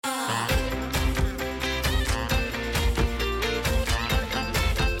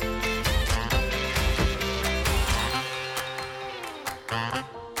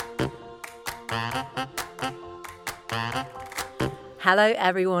Hello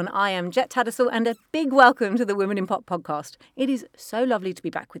everyone, I am Jett Tattersall and a big welcome to the Women in Pop podcast. It is so lovely to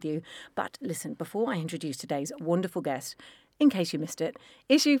be back with you. But listen, before I introduce today's wonderful guest, in case you missed it,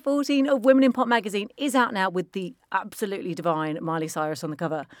 issue 14 of Women in Pop magazine is out now with the absolutely divine Miley Cyrus on the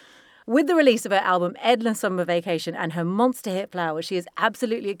cover. With the release of her album Endless Summer Vacation and her monster hit Flowers, she has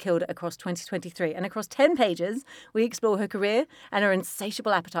absolutely killed it across 2023. And across 10 pages, we explore her career and her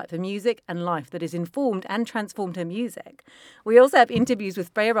insatiable appetite for music and life that has informed and transformed her music. We also have interviews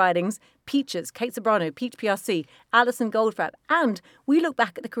with Freya Ridings, Peaches, Kate Sobrano, Peach PRC, Alison Goldfrapp, and we look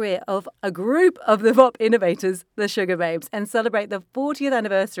back at the career of a group of the pop innovators, the Sugar Babes, and celebrate the 40th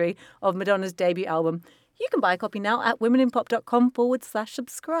anniversary of Madonna's debut album. You can buy a copy now at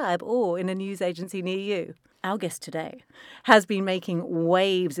womeninpop.com/subscribe or in a news agency near you. Our guest today has been making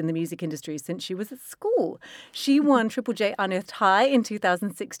waves in the music industry since she was at school. She won Triple J Unearthed High in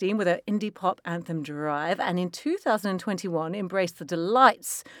 2016 with her indie pop anthem Drive, and in 2021 embraced the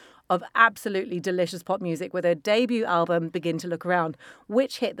delights of absolutely delicious pop music with her debut album Begin to Look Around,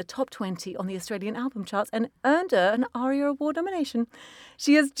 which hit the top 20 on the Australian album charts and earned her an ARIA Award nomination.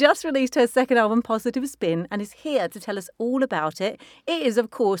 She has just released her second album, Positive Spin, and is here to tell us all about it. It is,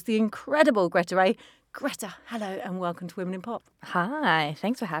 of course, the incredible Gretta Ray. Gretta, hello and welcome to Women in Pop. Hi,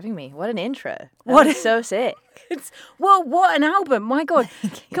 thanks for having me. What an intro. That was so sick. What an album. My God.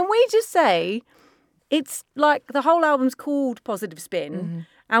 Can we just say, it's like the whole album's called Positive Spin. Mm-hmm.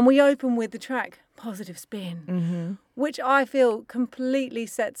 And we open with the track Positive Spin, which I feel completely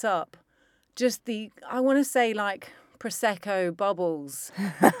sets up just I want to say like Prosecco bubbles.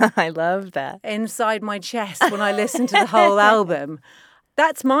 I love that. Inside my chest when I listen to the whole album.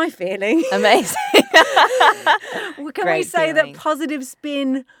 That's my feeling. Amazing. Can we say that Positive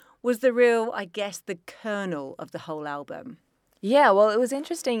Spin was the real, I guess, the kernel of the whole album? Yeah, well, it was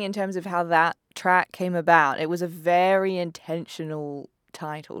interesting in terms of how that track came about. It was a very intentional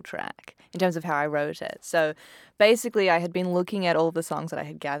title track in terms of how I wrote it. So basically I had been looking at all of the songs that I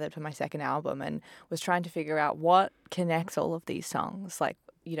had gathered for my second album and was trying to figure out what connects all of these songs. Like,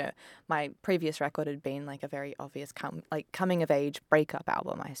 you know, my previous record had been like a very obvious coming of age breakup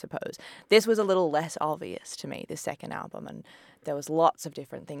album, I suppose. This was a little less obvious to me, this second album, and there was lots of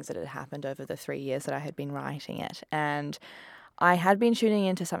different things that had happened over the 3 years that I had been writing it. And I had been tuning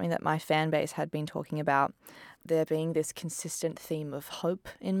into something that my fan base had been talking about, there being this consistent theme of hope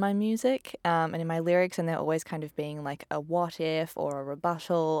in my music and in my lyrics, and there always kind of being like a what if or a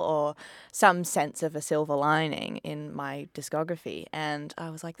rebuttal or some sense of a silver lining in my discography. And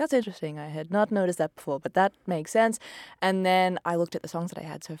I was like, that's interesting. I had not noticed that before, but that makes sense. And then I looked at the songs that I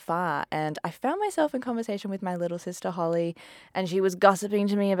had so far, and I found myself in conversation with my little sister Holly, and she was gossiping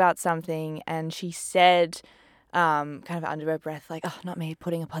to me about something, and she said, kind of under her breath, like, oh, not me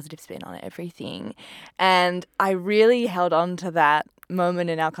putting a positive spin on everything. And I really held on to that moment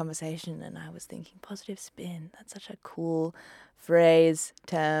in our conversation, and I was thinking, positive spin, that's such a cool phrase,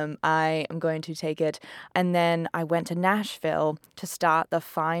 term. I am going to take it. And then I went to Nashville to start the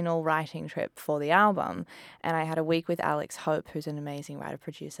final writing trip for the album, and I had a week with Alex Hope, who's an amazing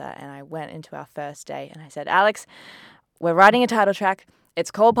writer-producer, and I went into our first day and I said, Alex, we're writing a title track. It's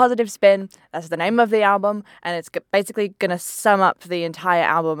called Positive Spin. That's the name of the album, and it's basically going to sum up the entire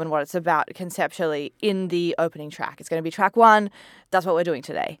album and what it's about conceptually in the opening track. It's going to be track 1. That's what we're doing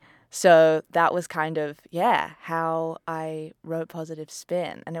today. So that was kind of, how I wrote Positive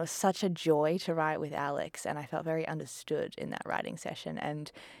Spin. And it was such a joy to write with Alex, and I felt very understood in that writing session. And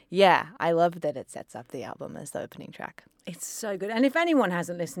I love that it sets up the album as the opening track. It's so good. And if anyone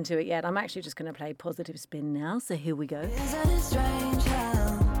hasn't listened to it yet, I'm actually just going to play Positive Spin now. So here we go. Isn't it strange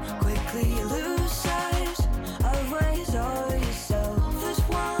how quickly you lose sight of where you saw yourself? There's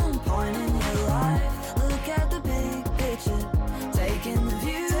one point in your life. Look at the big picture, taking the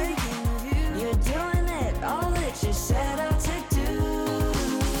view. You're doing it all that you set out to do.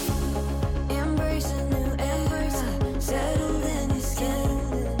 Embrace a new era, settled in your skin.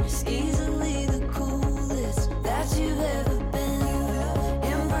 Easily the coolest that you've ever been.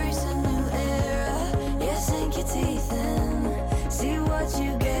 Embrace a new era, sink your teeth in. See what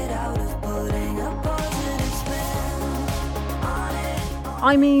you get out of putting a positive spin on it.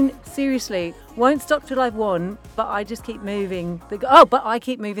 I mean, seriously, won't stop till I've won, but I just keep moving I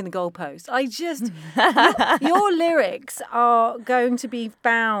keep moving the goalpost. Your lyrics are going to be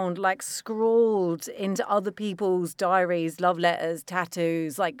found like scrawled into other people's diaries, love letters,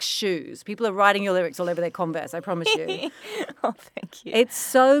 tattoos, like shoes. People are writing your lyrics all over their Converse, I promise you. Oh, thank you. It's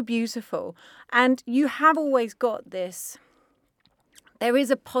so beautiful. And you have always got this, there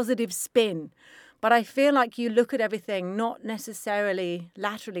is a positive spin. But I feel like you look at everything not necessarily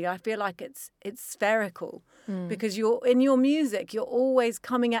laterally. I feel like it's spherical because you're in your music, you're always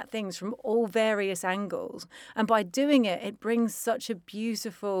coming at things from all various angles. And by doing it, it brings such a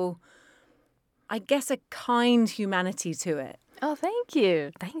beautiful, I guess, a kind humanity to it. Oh, thank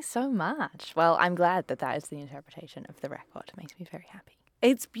you. Thanks so much. Well, I'm glad that is the interpretation of the record. It makes me very happy.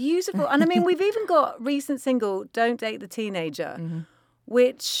 It's beautiful. And I mean, we've even got recent single, Don't Date the Teenager,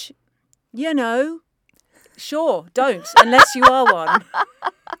 which, you know, sure, don't, unless you are one.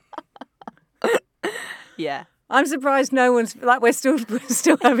 Yeah. I'm surprised no one's, like, we're still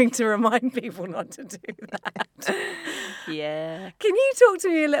having to remind people not to do that. Yeah. Can you talk to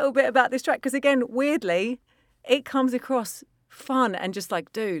me a little bit about this track? Because again, weirdly, it comes across fun and just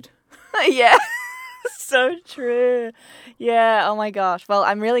like, dude. Yeah. So true. Yeah. Oh my gosh. Well,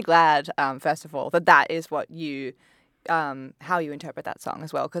 I'm really glad, first of all, that is what you, how you interpret that song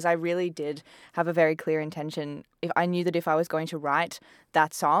as well. Because I really did have a very clear intention. I knew that if I was going to write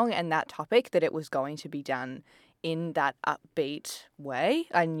that song and that topic, that it was going to be done in that upbeat way.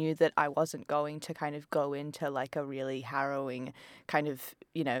 I knew that I wasn't going to kind of go into like a really harrowing kind of,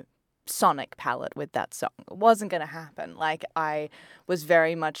 you know, sonic palette with that song. It wasn't going to happen. Like, I was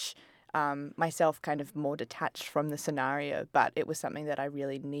very much myself kind of more detached from the scenario, but it was something that I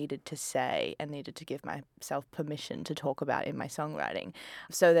really needed to say and needed to give myself permission to talk about in my songwriting.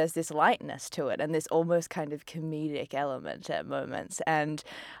 So there's this lightness to it and this almost kind of comedic element at moments, and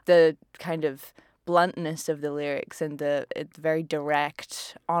the kind of bluntness of the lyrics and the very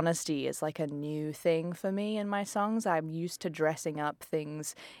direct honesty is like a new thing for me in my songs. I'm used to dressing up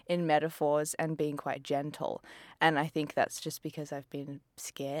things in metaphors and being quite gentle, and I think that's just because I've been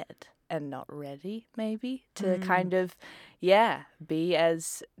scared and not ready, maybe, to kind of, to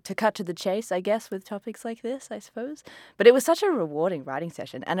cut to the chase, I guess, with topics like this, I suppose. But it was such a rewarding writing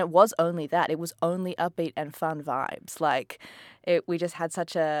session, and it was only that. It was only upbeat and fun vibes. Like, we just had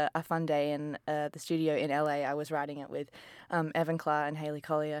such a fun day in the studio in LA. I was writing it with Evan Clark and Hayley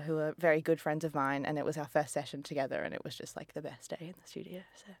Collier, who are very good friends of mine, and it was our first session together, and it was just like the best day in the studio.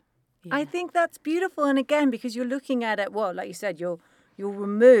 So, yeah. I think that's beautiful. And again, because you're looking at it, well, like you said, you're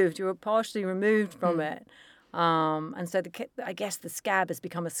removed, you're partially removed from it. And so I guess the scab has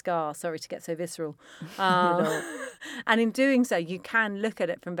become a scar. Sorry to get so visceral. And in doing so, you can look at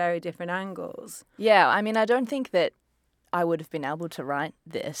it from very different angles. Yeah, I mean, I don't think that I would have been able to write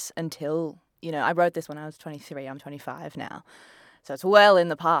this until, you know, I wrote this when I was 23. I'm 25 now. So it's well in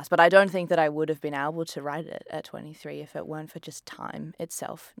the past. But I don't think that I would have been able to write it at 23 if it weren't for just time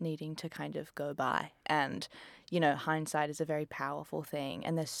itself needing to kind of go by. And, you know, hindsight is a very powerful thing.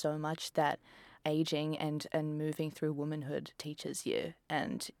 And there's so much that aging and moving through womanhood teaches you.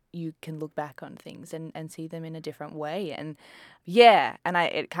 And you can look back on things and see them in a different way. And yeah, and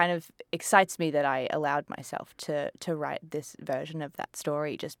it kind of excites me that I allowed myself to write this version of that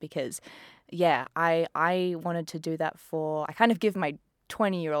story, just because, yeah, I wanted to do that I kind of give my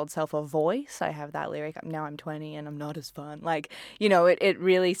 20-year-old self a voice. I have that lyric, now I'm 20 and I'm not as fun. Like, you know, it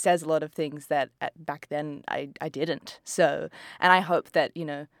really says a lot of things that back then I didn't. So, and I hope that, you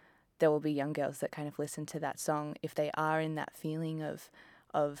know, there will be young girls that kind of listen to that song if they are in that feeling of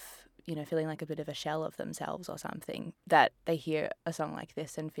you know, feeling like a bit of a shell of themselves or something, that they hear a song like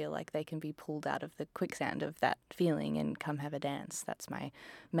this and feel like they can be pulled out of the quicksand of that feeling and come have a dance. That's my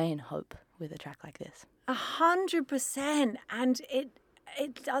main hope with a track like this. 100%. And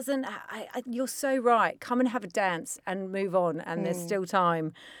it doesn't, you're so right. Come and have a dance and move on, and there's still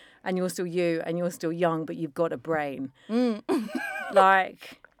time, and you're still you, and you're still young, but you've got a brain.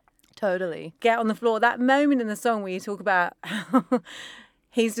 Like... Totally. Get on the floor. That moment in the song where you talk about how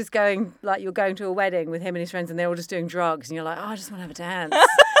he's just going, like, you're going to a wedding with him and his friends and they're all just doing drugs and you're like, oh, I just want to have a dance.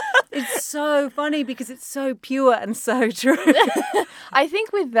 It's so funny because it's so pure and so true. I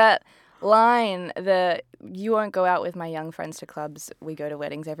think with that line, the "you won't go out with my young friends to clubs, we go to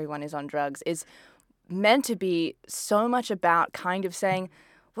weddings, everyone is on drugs," is meant to be so much about kind of saying,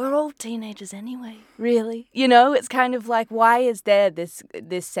 we're all teenagers anyway, really. You know, it's kind of like, why is there this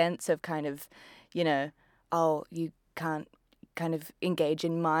sense of kind of, you know, oh, you can't kind of engage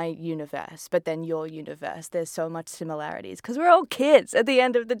in my universe, but then your universe, there's so much similarities because we're all kids at the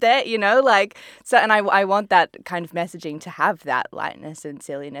end of the day, you know, like, so, and I want that kind of messaging to have that lightness and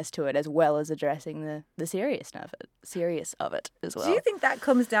silliness to it, as well as addressing the seriousness of it as well. Do you think that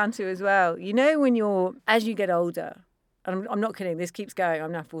comes down to as well, you know, as you get older, and I'm not kidding, this keeps going,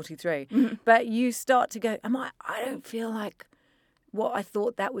 I'm now 43, but you start to go, I don't feel like what I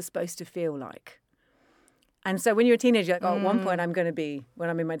thought that was supposed to feel like. And so when you're a teenager, you're like, oh, at one point I'm going to be, when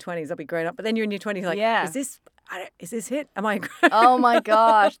I'm in my 20s, I'll be grown up. But then you're in your 20s, like, is this it? Am I grown? Oh my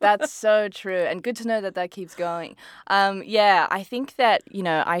gosh, that's so true. And good to know that keeps going. I think that,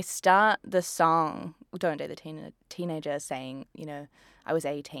 I start the song, Don't Date the Teenager, saying, I was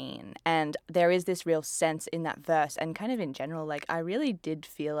 18. And there is this real sense in that verse and kind of in general, like I really did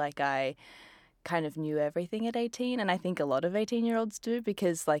feel like I kind of knew everything at 18, and I think a lot of 18-year-olds do,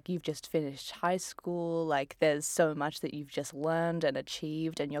 because like you've just finished high school, like there's so much that you've just learned and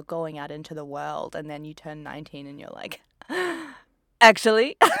achieved, and you're going out into the world, and then you turn 19 and you're like,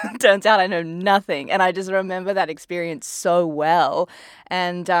 actually, turns out I know nothing. And I just remember that experience so well.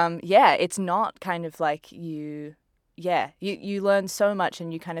 And it's not kind of like you learn so much,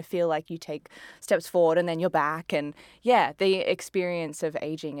 and you kind of feel like you take steps forward and then you're back. And the experience of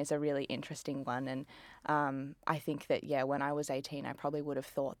aging is a really interesting one. And I think that, when I was 18, I probably would have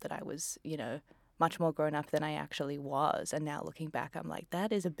thought that I was, much more grown up than I actually was. And now looking back, I'm like,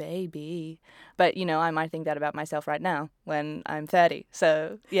 that is a baby. But, I might think that about myself right now when I'm 30.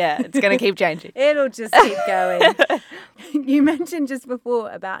 So, it's going to keep changing. It'll just keep going. You mentioned just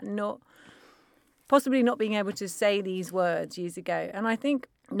before about possibly not being able to say these words years ago. And I think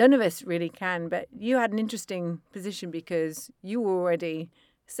none of us really can, but you had an interesting position because you were already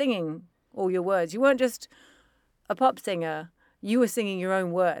singing all your words. You weren't just a pop singer, you were singing your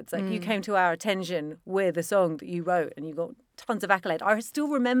own words. Like you came to our attention with a song that you wrote, and you got tons of accolade. I still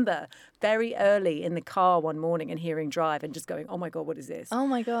remember very early in the car one morning and hearing Drive and just going, oh my God, what is this? Oh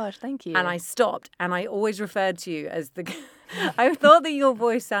my gosh, thank you. And I stopped, and I always referred to you as the... I thought that your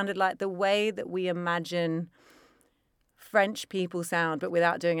voice sounded like the way that we imagine French people sound, but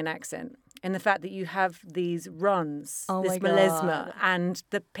without doing an accent. And the fact that you have these runs, this melisma, and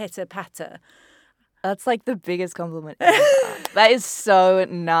the pitter-patter. That's like the biggest compliment ever. That is so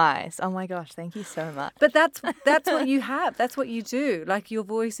nice. Oh my gosh, thank you so much. But that's what you have. That's what you do. Like your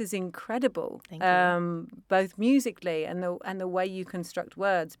voice is incredible. Thank you. Both musically and the way you construct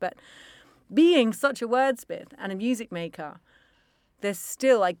words. But being such a wordsmith and a music maker, there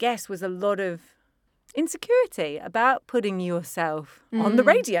still, I guess, was a lot of insecurity about putting yourself on the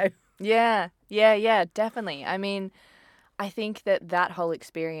radio. Yeah, definitely. I mean, I think that whole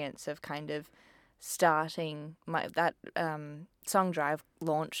experience of kind of starting that song Drive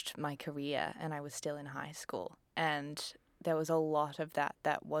launched my career, and I was still in high school, and there was a lot of that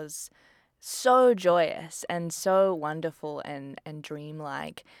was so joyous and so wonderful and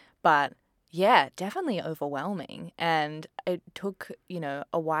dreamlike, but definitely overwhelming. And it took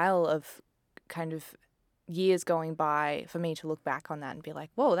a while of kind of years going by for me to look back on that and be like,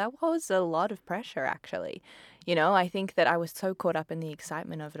 whoa, that was a lot of pressure, actually. I think that I was so caught up in the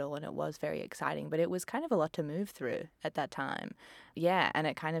excitement of it all, and it was very exciting, but it was kind of a lot to move through at that time. And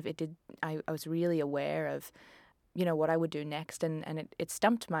I was really aware of, what I would do next, and it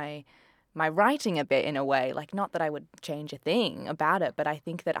stumped my writing a bit in a way. Like, not that I would change a thing about it, but I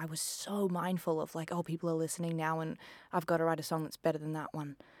think that I was so mindful of like, oh, people are listening now, and I've got to write a song that's better than that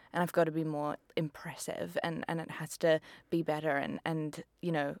one. And I've got to be more impressive, and it has to be better, and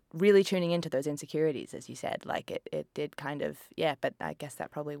really tuning into those insecurities, as you said. Like it did kind of, but I guess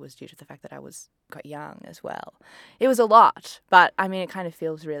that probably was due to the fact that I was quite young as well. It was a lot, but I mean, it kind of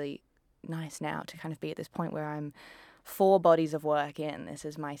feels really nice now to kind of be at this point where I'm 4 bodies of work in. This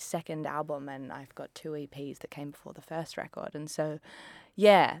is my second album, and I've got 2 EPs that came before the first record. And so,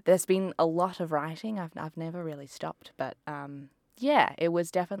 there's been a lot of writing. I've never really stopped, but it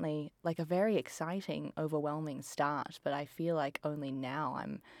was definitely like a very exciting, overwhelming start. But I feel like only now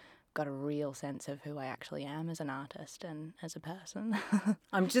I'm got a real sense of who I actually am as an artist and as a person.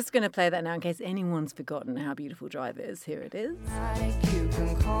 I'm just going to play that now in case anyone's forgotten how beautiful Drive is. Here it is. You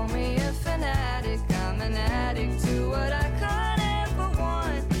can call me a fanatic. I'm an addict to what I can't ever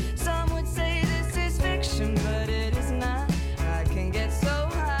want. Some would say this is fiction, but it is not. I can get so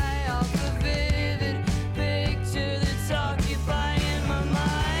high off the vivid picture that's occupying my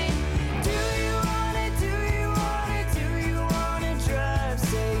mind. Do you want it? Do you want it? Do you want to drive?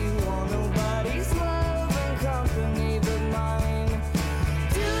 Say you want nobody's love and company but mine.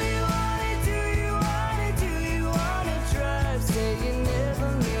 Do you want it? Do you want it? Do you want to drive? Say you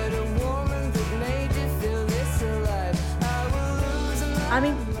never met a woman that made you feel this alive. I will lose my I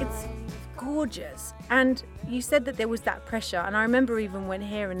mean, it's gorgeous. And you said that there was that pressure. And I remember even when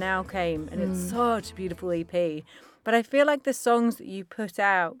Here and Now came, and it's such a beautiful EP. But I feel like the songs that you put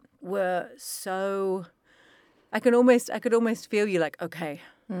out were so... I could almost feel you like, okay,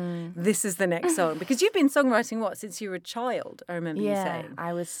 this is the next song. Because you've been songwriting, since you were a child, I remember you saying.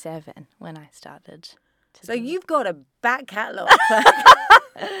 I was 7 when I started. So you've got a back catalogue.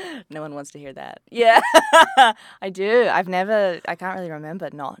 No one wants to hear that. Yeah, I do. I can't really remember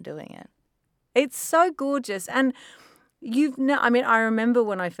not doing it. It's so gorgeous. And I remember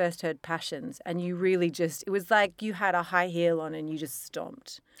when I first heard Passions and you really it was like you had a high heel on and you just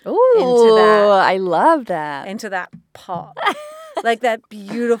stomped. Ooh, I love that. Into that pop. Like that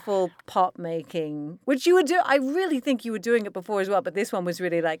beautiful pop making, which you would do. I really think you were doing it before as well, but this one was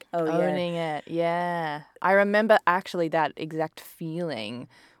really like, owning it. Yeah. I remember actually that exact feeling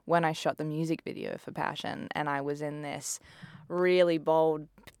when I shot the music video for Passion and I was in this really bold,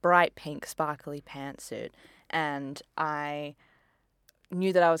 bright pink, sparkly pantsuit and I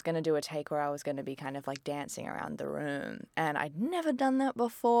knew that I was going to do a take where I was going to be kind of like dancing around the room. And I'd never done that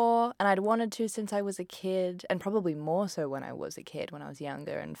before. And I'd wanted to since I was a kid, and probably more so when I was a kid, when I was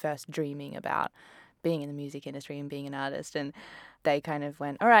younger and first dreaming about being in the music industry and being an artist. And they kind of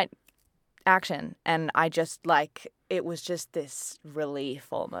went, all right, action. And I just it was just this relief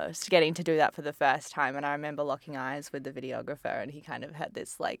almost getting to do that for the first time. And I remember locking eyes with the videographer and he kind of had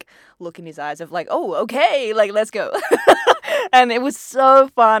this look in his eyes of oh, okay, let's go. And it was so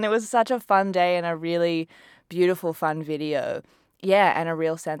fun. It was such a fun day and a really beautiful, fun video. Yeah, and a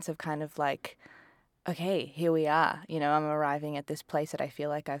real sense of kind of okay, here we are. I'm arriving at this place that I feel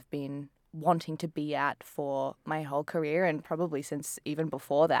like I've been wanting to be at for my whole career and probably since even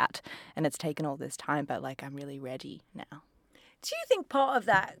before that. And it's taken all this time, but I'm really ready now. Do you think part of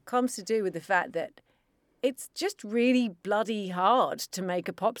that comes to do with the fact that it's just really bloody hard to make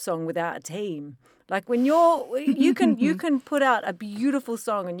a pop song without a team? When you can put out a beautiful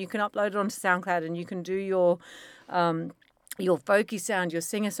song and you can upload it onto SoundCloud and you can do your folky sound, your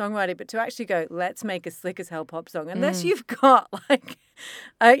singer-songwriter, but to actually go, let's make a slick as hell pop song, unless you've got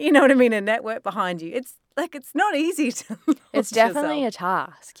you know what I mean, a network behind you. It's not easy to It's definitely a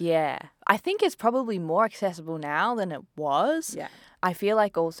task, yeah. I think it's probably more accessible now than it was. Yeah. I feel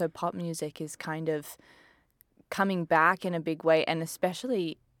like also pop music is kind of coming back in a big way, and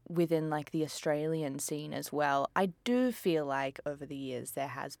especially within the Australian scene as well. I do feel like over the years there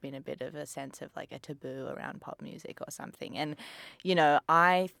has been a bit of a sense of a taboo around pop music or something. And,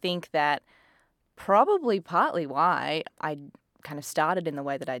 I think that probably partly why I kind of started in the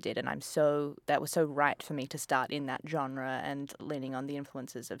way that I did, and that was so right for me to start in that genre and leaning on the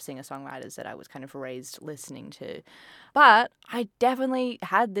influences of singer-songwriters that I was kind of raised listening to. But I definitely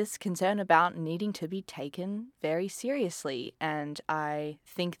had this concern about needing to be taken very seriously, and I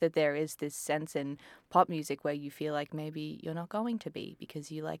think that there is this sense in pop music where you feel like maybe you're not going to be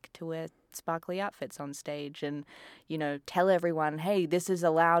because you like to wear sparkly outfits on stage and, tell everyone, hey, this is a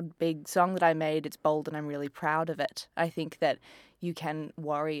loud, big song that I made. It's bold and I'm really proud of it. I think that you can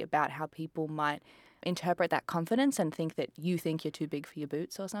worry about how people might interpret that confidence and think that you think you're too big for your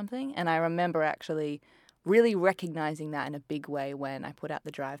boots or something. And I remember actually really recognizing that in a big way when I put out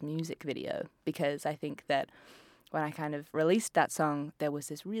the Drive music video, because I think that when I kind of released that song, there was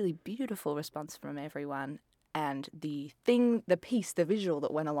this really beautiful response from everyone. And the visual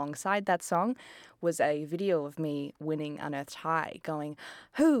that went alongside that song was a video of me winning Unearthed High going,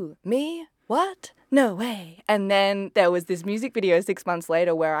 who, me? What? No way. And then there was this music video 6 months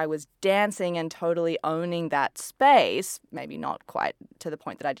later where I was dancing and totally owning that space, maybe not quite to the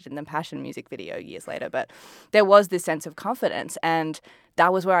point that I did in the Passion music video years later, but there was this sense of confidence. And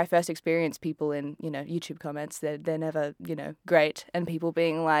that was where I first experienced people in, YouTube comments. They're never, great. And people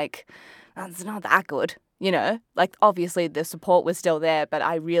being like, oh, it's not that good. Obviously the support was still there, but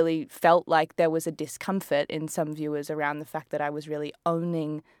I really felt like there was a discomfort in some viewers around the fact that I was really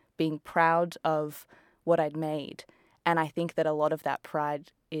owning being proud of what I'd made. And I think that a lot of that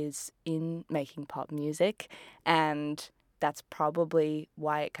pride is in making pop music. And that's probably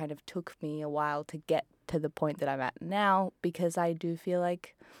why it kind of took me a while to get to the point that I'm at now, because I do feel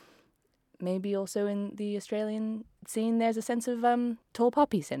like maybe also in the Australian scene there's a sense of tall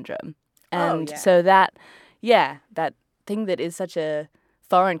poppy syndrome. And so that thing that is such a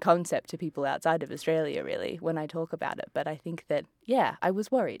foreign concept to people outside of Australia, really, when I talk about it. But I think that, I was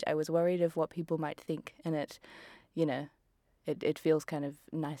worried. I was worried of what people might think. And it feels kind of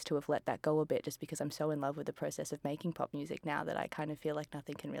nice to have let that go a bit, just because I'm so in love with the process of making pop music now that I kind of feel like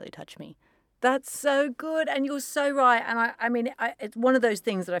nothing can really touch me. That's so good. And you're so right. And I mean, it's one of those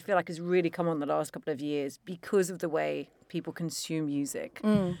things that I feel like has really come on the last couple of years because of the way people consume music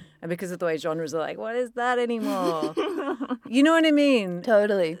and because of the way genres are like, what is that anymore? You know what I mean?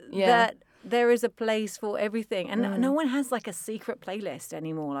 Totally. Yeah. That there is a place for everything. And no one has a secret playlist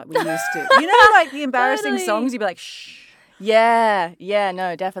anymore like we used to. The embarrassing songs, you'd be like, shh. Yeah,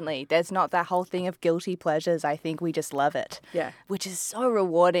 no, definitely. There's not that whole thing of guilty pleasures. I think we just love it. Yeah. Which is so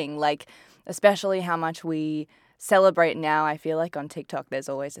rewarding. especially how much we celebrate now. I feel like on TikTok there's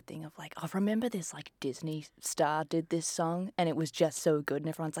always a thing of like, oh, remember this like Disney star did this song and it was just so good, and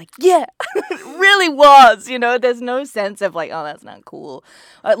everyone's like, yeah, it really was, you know. There's no sense of like, oh, that's not cool.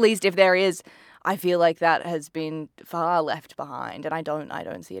 At least if there is, I feel like that has been far left behind, and I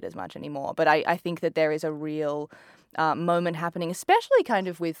don't see it as much anymore. But I think that there is a real moment happening, especially kind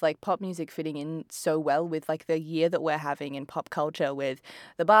of with like pop music fitting in so well with like the year that we're having in pop culture with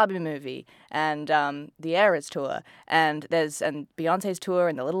the Barbie movie and the Eras tour, and Beyonce's tour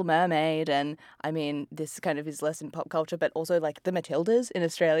and the Little Mermaid, and I mean this kind of is less in pop culture, but also like the Matildas in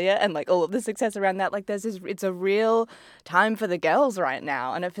Australia and like all of the success around that. Like it's a real time for the girls right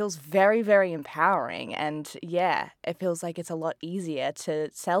now, and it feels very, very empowering, and yeah, it feels like it's a lot easier to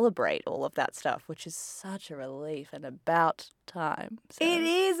celebrate all of that stuff, which is such a relief and about time. So. It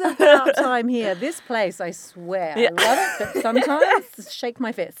is about time here. This place, I swear. Yeah. I love it, but sometimes shake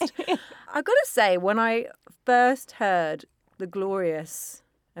my fist. I've got to say, when I first heard the glorious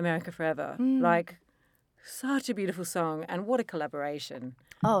America Forever, like, such a beautiful song, and what a collaboration.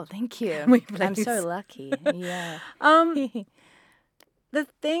 Oh, thank you. We I'm please? so lucky. Yeah. The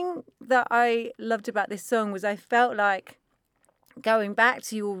thing that I loved about this song was I felt like, going back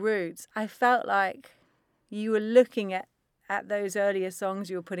to your roots, I felt like you were looking at those earlier songs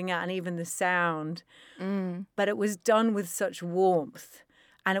you were putting out and even the sound, but it was done with such warmth,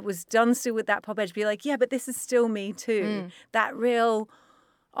 and it was done still with that pop edge. Be like, yeah, but this is still me too. That real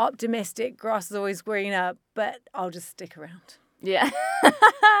optimistic, grass is always greener, but I'll just stick around. Yeah.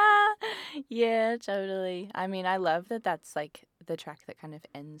 Yeah, totally. I mean, I love that that's like the track that kind of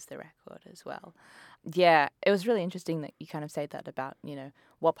ends the record as well. Yeah, it was really interesting that you kind of say that about, you know,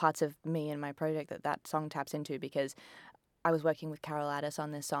 what parts of me and my project that song taps into, because I was working with Carol Addis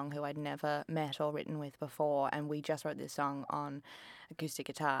on this song, who I'd never met or written with before, and we just wrote this song on acoustic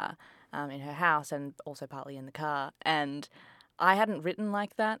guitar in her house and also partly in the car. And I hadn't written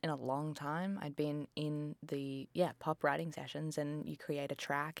like that in a long time. I'd been in the pop writing sessions, and you create a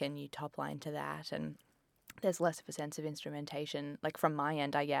track and you top line to that, and there's less of a sense of instrumentation, like from my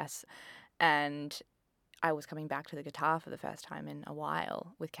end, I guess. And I was coming back to the guitar for the first time in a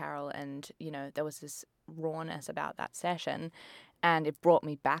while with Carol, and, you know, there was this rawness about that session, and it brought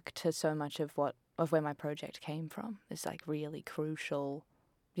me back to so much of where my project came from. This like really crucial,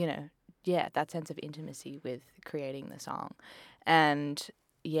 you know, that sense of intimacy with creating the song. And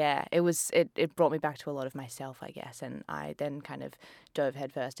yeah, it brought me back to a lot of myself, I guess. And I then kind of dove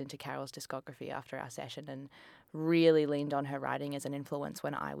headfirst into Carol's discography after our session and really leaned on her writing as an influence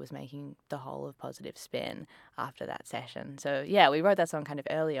when I was making the whole of Positive Spin after that session. So yeah, we wrote that song kind of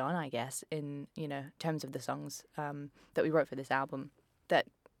early on, I guess, in, you know, terms of the songs that we wrote for this album that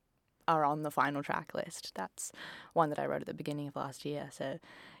are on the final track list. That's one that I wrote at the beginning of last year. So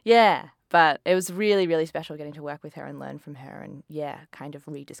yeah, but it was really, really special getting to work with her and learn from her, and kind of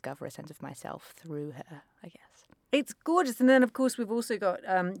rediscover a sense of myself through her, I guess. It's gorgeous. And then, of course, we've also got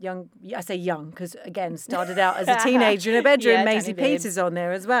I say young because, again, started out as a teenager in a bedroom. Yeah, Maisie tiny Peters on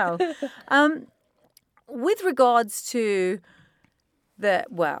there as well. With regards to the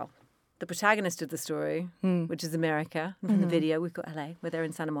protagonist of the story, which is America, and from the video, we've got LA, where they're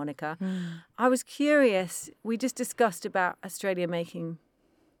in Santa Monica. I was curious. We just discussed about Australia making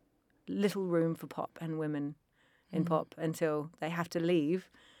little room for pop and women in pop until they have to leave.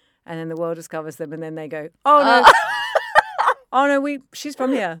 And then the world discovers them, and then they go, "Oh no, oh no, she's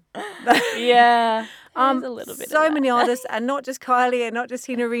from here." Yeah, a little bit. So many artists, and not just Kylie, and not just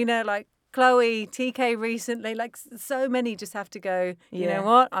Tina Rena, like Chloe, TK recently, like so many just have to go. You know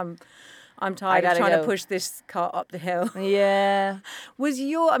what? I'm tired of trying to push this car up the hill. Yeah.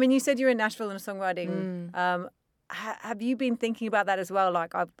 You said you're in Nashville and songwriting. Have you been thinking about that as well?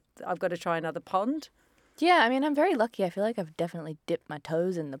 Like I've got to try another pond. Yeah, I mean, I'm very lucky. I feel like I've definitely dipped my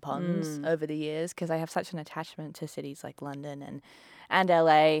toes in the ponds over the years because I have such an attachment to cities like London and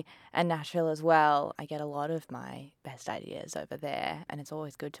LA and Nashville as well. I get a lot of my best ideas over there, and it's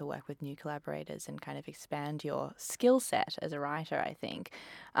always good to work with new collaborators and kind of expand your skill set as a writer, I think.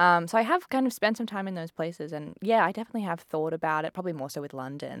 So I have kind of spent some time in those places, and yeah, I definitely have thought about it, probably more so with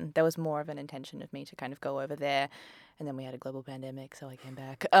London. There was more of an intention of me to kind of go over there, and then we had a global pandemic, so I came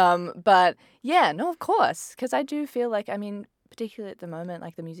back. But yeah, no, of course, because I do feel like, I mean, particularly at the moment,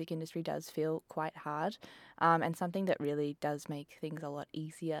 like the music industry does feel quite hard, and something that really does make things a lot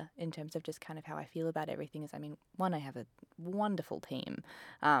easier in terms of just kind of how I feel about everything is, I mean, one, I have a wonderful team,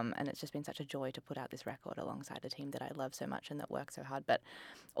 and it's just been such a joy to put out this record alongside a team that I love so much and that works so hard, but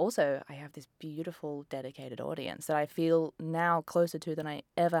also I have this beautiful, dedicated audience that I feel now closer to than I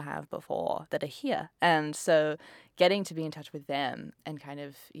ever have before that are here, and so getting to be in touch with them and kind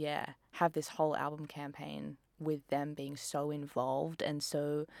of, have this whole album campaign with them being so involved and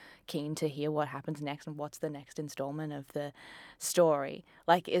so keen to hear what happens next and what's the next installment of the story,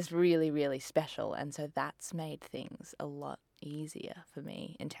 like, is really, really special. And so that's made things a lot easier for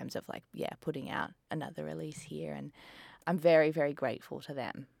me in terms of, like, putting out another release here. And I'm very, very grateful to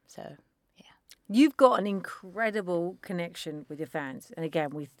them. So, yeah. You've got an incredible connection with your fans. And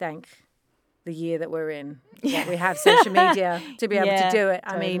again, we thank the year that we're in, that we have social media to be able to do it.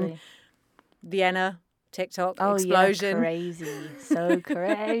 I mean, Vienna, TikTok, explosion. Yeah, crazy. So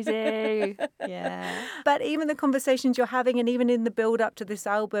crazy. Yeah. But even the conversations you're having and even in the build up to this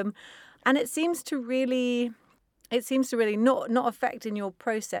album, and it seems to really not affect in your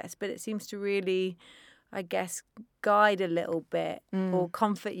process, but it seems to really, I guess, guide a little bit or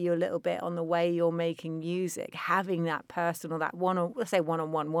comfort you a little bit on the way you're making music, having that personal, that let's say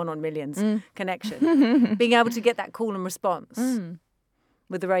one-on-one, one on millions connection, being able to get that call and response.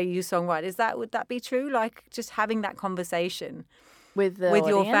 With the way you songwrite, would that be true? Like, just having that conversation with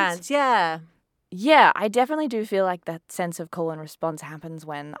your fans? Yeah, I definitely do feel like that sense of call and response happens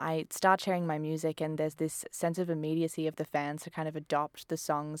when I start sharing my music, and there's this sense of immediacy of the fans to kind of adopt the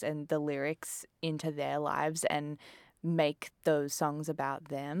songs and the lyrics into their lives and make those songs about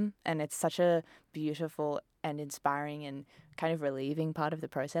them. And it's such a beautiful and inspiring and kind of relieving part of the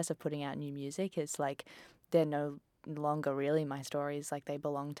process of putting out new music. It's like they're no longer really my stories, like they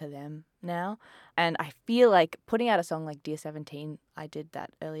belong to them now. And I feel like putting out a song like Dear 17, I did that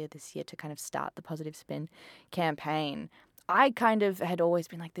earlier this year to kind of start the Positive Spin campaign. I kind of had always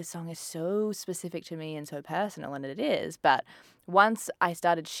been like, this song is so specific to me and so personal, and it is. But once I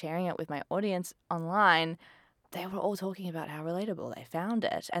started sharing it with my audience online, they were all talking about how relatable they found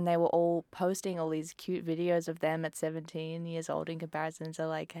it. And they were all posting all these cute videos of them at 17 years old in comparison to,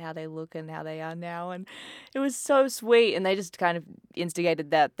 like, how they look and how they are now. And it was so sweet. And they just kind of instigated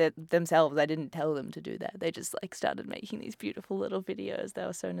that themselves. I didn't tell them to do that. They just, like, started making these beautiful little videos. They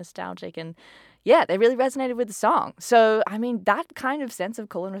were so nostalgic. And, yeah, they really resonated with the song. So, I mean, that kind of sense of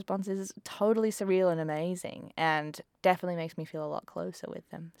call and response is totally surreal and amazing. And definitely makes me feel a lot closer with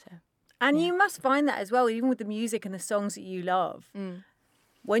them. So. And you must find that as well, even with the music and the songs that you love.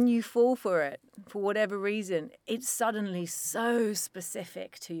 When you fall for it, for whatever reason, it's suddenly so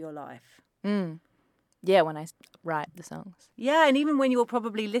specific to your life. Yeah, when I write the songs. Yeah, and even when you're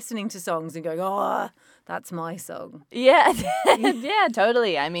probably listening to songs and going, oh, that's my song. Yeah, yeah,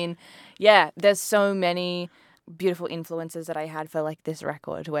 totally. I mean, yeah, there's so many beautiful influences that I had for, like, this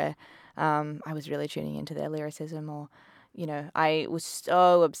record where I was really tuning into their lyricism, or, you know, I was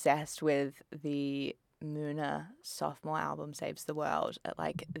so obsessed with the Moona sophomore album, Saves the World, at,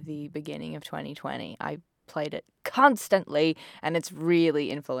 like, the beginning of 2020. I played it constantly, and it's really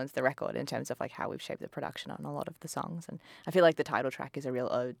influenced the record in terms of, like, how we've shaped the production on a lot of the songs. And I feel like the title track is a real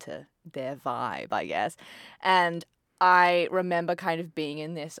ode to their vibe, I guess. And I remember kind of being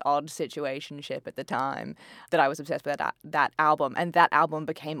in this odd situationship at the time that I was obsessed with that album, and that album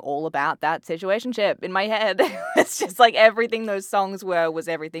became all about that situationship in my head. It's just like everything those songs were was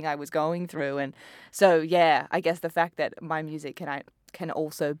everything I was going through. And so, yeah, I guess the fact that my music can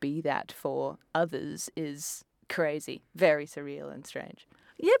also be that for others is crazy, very surreal and strange.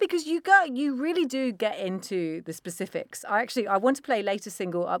 Yeah, because you really do get into the specifics. I want to play latest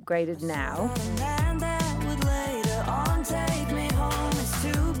single, Upgraded Now. Take me home, it's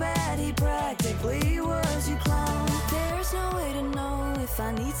too bad he practically was your clone. There's no way to know if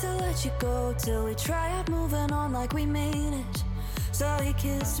I need to let you go till we try out moving on like we mean it. So he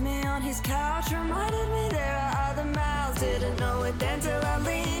kissed me on his couch, reminded me there are other mouths. Didn't know it then till I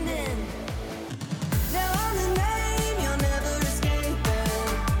leaned in. Now I'm the name you'll never escape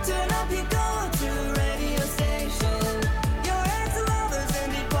in. Turn up your go-to radio station. Your ex-lovers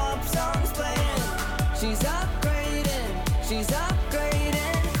indie pop songs playing. She's upgrading, she's upgrading.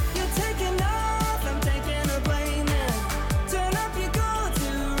 You're taking off, I'm taking the blame in. Turn up your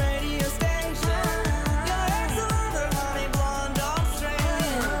go-to radio station. Your ex-lover, honey blonde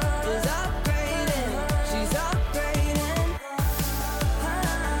Australian, is upgrading, she's upgrading.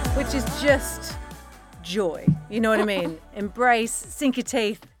 Which is just joy. You know what I mean? Embrace, sink your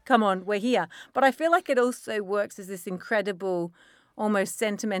teeth. Come on, we're here. But I feel like it also works as this incredible, almost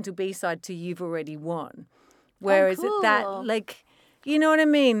sentimental B-side to You've Already Won. Where is it that, cool. like, you know what I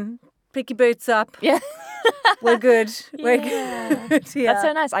mean? Pick your boots up. Yeah. We're good. We're Yeah. good. Yeah. That's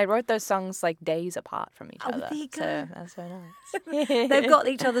so nice. I wrote those songs like days apart from each other. there you go. So that's so nice. They've got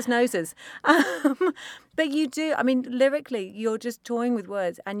each other's noses. But you do, I mean, lyrically, you're just toying with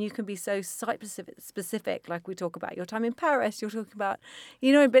words and you can be so site-specific, like we talk about your time in Paris, you're talking about,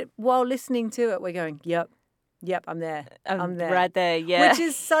 you know, but while listening to it, we're going, yep, I'm there. I'm there. Right there, yeah. Which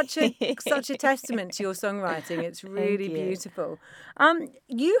is such a testament to your songwriting. It's really you. beautiful.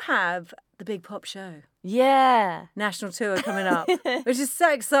 You have the Big Pop Show. Yeah. National tour coming up, which is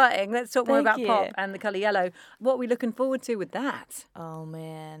so exciting. Let's talk more Thank about you. pop and the colour yellow. What are we looking forward to with that? Oh,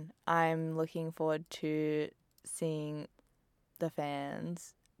 man. I'm looking forward to seeing the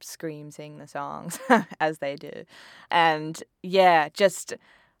fans sing the songs as they do. And, yeah, just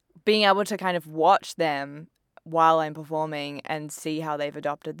being able to kind of watch them while I'm performing and see how they've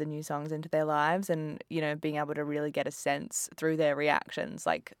adopted the new songs into their lives and, you know, being able to really get a sense through their reactions,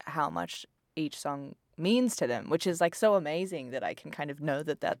 like how much each song means to them, which is like so amazing that I can kind of know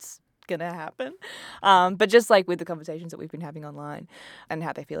that that's gonna happen. But just like with the conversations that we've been having online and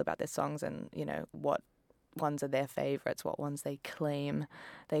how they feel about their songs and, you know, what ones are their favorites, what ones they claim.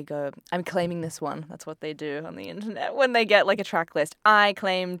 They go, I'm claiming this one. That's what they do on the internet when they get like a track list. I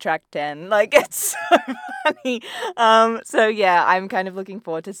claim track 10. Like, it's so funny. So yeah, I'm kind of looking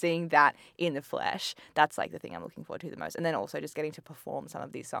forward to seeing that in the flesh. That's like the thing I'm looking forward to the most. And then also just getting to perform some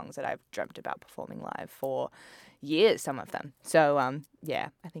of these songs that I've dreamt about performing live for years, some of them. So yeah,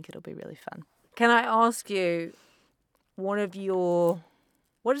 I think it'll be really fun. Can I ask you, what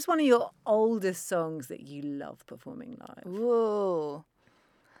is one of your oldest songs that you love performing live? Ooh.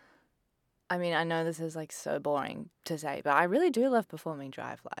 I mean, I know this is like so boring to say, but I really do love performing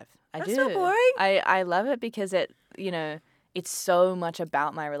Drive Live. That's not boring. I love it because it, you know, it's so much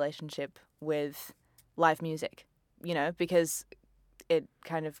about my relationship with live music, you know, because it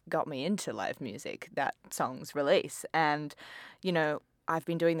kind of got me into live music, that song's release. And, you know, I've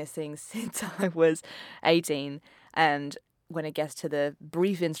been doing this thing since I was 18, and when it gets to the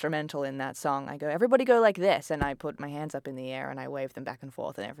brief instrumental in that song, I go, everybody go like this. And I put my hands up in the air and I wave them back and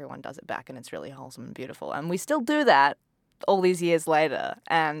forth and everyone does it back and it's really wholesome and beautiful. And we still do that all these years later.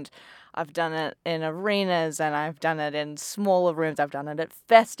 And I've done it in arenas and I've done it in smaller rooms. I've done it at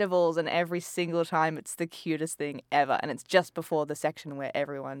festivals and every single time it's the cutest thing ever. And it's just before the section where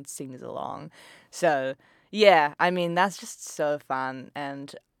everyone sings along. So yeah, I mean, that's just so fun.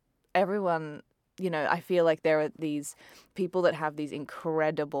 And everyone, you know, I feel like there are these people that have these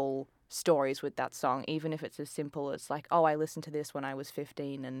incredible stories with that song, even if it's as simple as like, oh, I listened to this when I was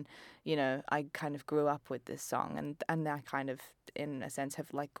 15 and, you know, I kind of grew up with this song and I kind of, in a sense,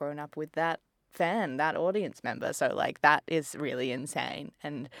 have like grown up with that fan, that audience member. So like that is really insane.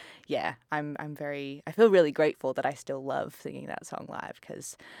 And yeah, I feel really grateful that I still love singing that song live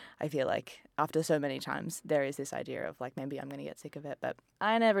because I feel like after so many times there is this idea of like maybe I'm going to get sick of it, but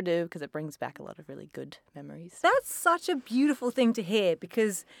I never do because it brings back a lot of really good memories. That's such a beautiful thing to hear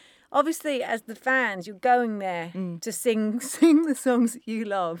because obviously as the fans you're going there to sing the songs that you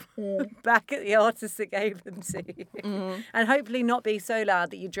love back at the artists that gave them to you. And hopefully not be so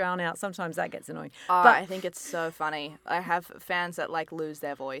loud that you drown out. Sometimes that gets annoying. But But I think it's so funny. I have fans that like lose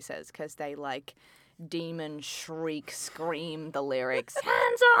their voices because they like demon shriek scream the lyrics,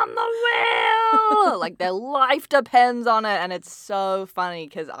 hands on the wheel, like their life depends on it. And it's so funny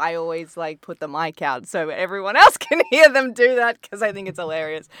because I always like put the mic out so everyone else can hear them do that because I think it's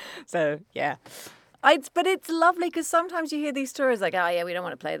hilarious. So yeah. But it's lovely because sometimes you hear these stories like, oh yeah, we don't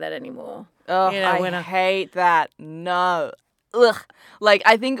want to play that anymore. Oh, You know, I hate that. No. Ugh. Like,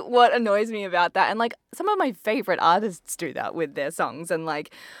 I think what annoys me about that, and like some of my favorite artists do that with their songs, and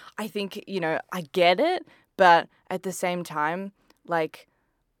like, I think, you know, I get it, but at the same time, like,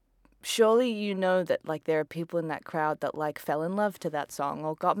 surely you know that like there are people in that crowd that like fell in love to that song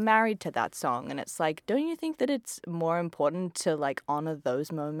or got married to that song, and it's like, don't you think that it's more important to like honor those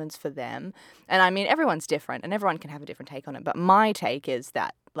moments for them? And I mean, everyone's different and everyone can have a different take on it, but my take is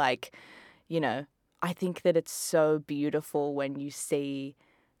that like, you know, I think that it's so beautiful when you see,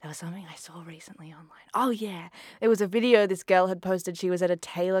 there was something I saw recently online. Oh yeah, it was a video this girl had posted. She was at a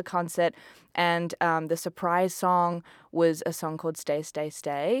Taylor concert and the surprise song was a song called Stay, Stay,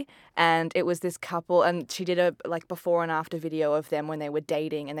 Stay. And it was this couple and she did a like before and after video of them when they were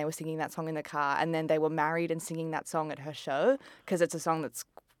dating and they were singing that song in the car and then they were married and singing that song at her show because it's a song that's,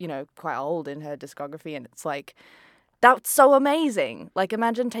 you know, quite old in her discography and it's like, that's so amazing. Like,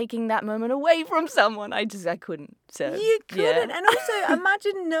 imagine taking that moment away from someone. I couldn't. So you couldn't. Yeah. And also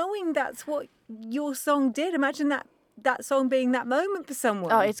imagine knowing that's what your song did. Imagine that song being that moment for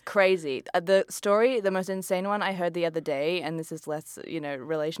someone. Oh, it's crazy. The story, the most insane one I heard the other day, and this is less,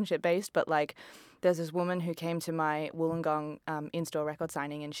 relationship based, but like there's this woman who came to my Wollongong in-store record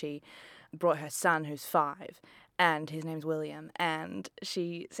signing, and she brought her son who's 5, and his name's William, and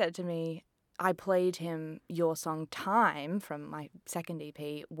she said to me, I played him your song Time from my second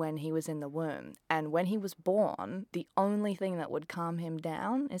EP when he was in the womb. And when he was born, the only thing that would calm him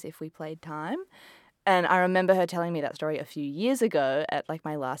down is if we played Time. And I remember her telling me that story a few years ago at like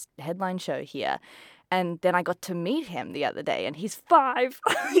my last headline show here. And then I got to meet him the other day and he's 5,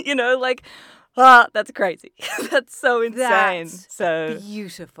 that's crazy. That's so insane. That's so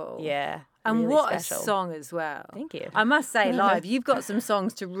beautiful. Yeah. And really what special. a song as well. Thank you. I must say, live, you've got some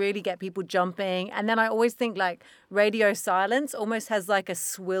songs to really get people jumping. And then I always think like Radio Silence almost has like a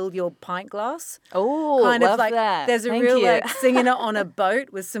swill your pint glass. Oh, kind love of like that. there's a Thank real you. like singing it on a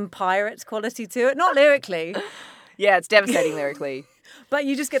boat with some pirates quality to it. Not lyrically, Yeah, it's devastating lyrically. but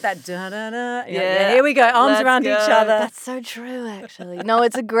you just get that da-da-da. Yeah. Here we go, arms Let's around go. each other. That's so true, actually. No,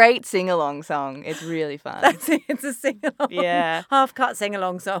 it's a great sing-along song. It's really fun. It's a sing-along. Yeah. Half-cut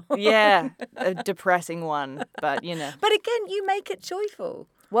sing-along song. Yeah, a depressing one, but But again, you make it joyful.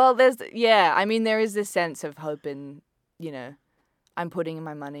 Well, there is this sense of hope in, I'm putting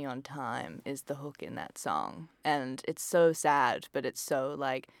my money on time is the hook in that song. And it's so sad, but it's so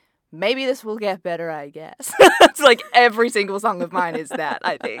like, maybe this will get better, I guess. It's like every single song of mine is that,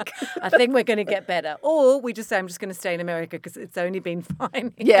 I think. I think we're going to get better. Or we just say, I'm just going to stay in America because it's only been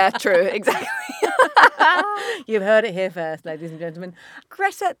fine. Yeah, true, exactly. You've heard it here first, ladies and gentlemen.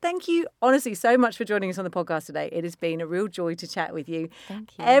 Gretta, thank you honestly so much for joining us on the podcast today. It has been a real joy to chat with you.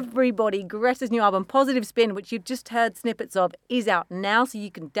 Thank you. Everybody, Gretta's new album, Positive Spin, which you've just heard snippets of, is out now, so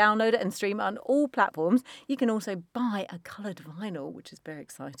you can download it and stream it on all platforms. You can also buy a coloured vinyl, which is very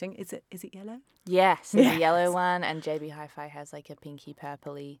exciting. Is it yellow? Yes, there's Yes. a yellow one, and JB Hi-Fi has like a pinky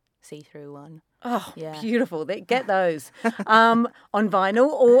purpley see-through one. Oh, Yeah. beautiful. Get those on vinyl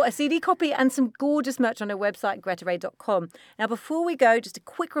or a CD copy and some gorgeous merch on her website, GrettaRay.com. Now, before we go, just a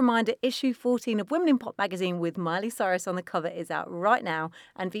quick reminder, issue 14 of Women in Pop magazine with Miley Cyrus on the cover is out right now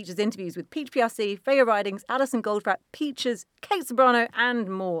and features interviews with Peach PRC, Freya Ridings, Alison Goldfrapp, Peaches, Kate Sobrano and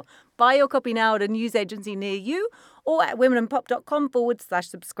more. Buy your copy now at a news agency near you or at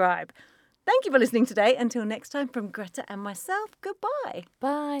womenandpop.com/subscribe. Thank you for listening today. Until next time, from Gretta and myself, goodbye.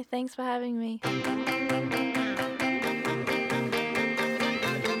 Bye, thanks for having me.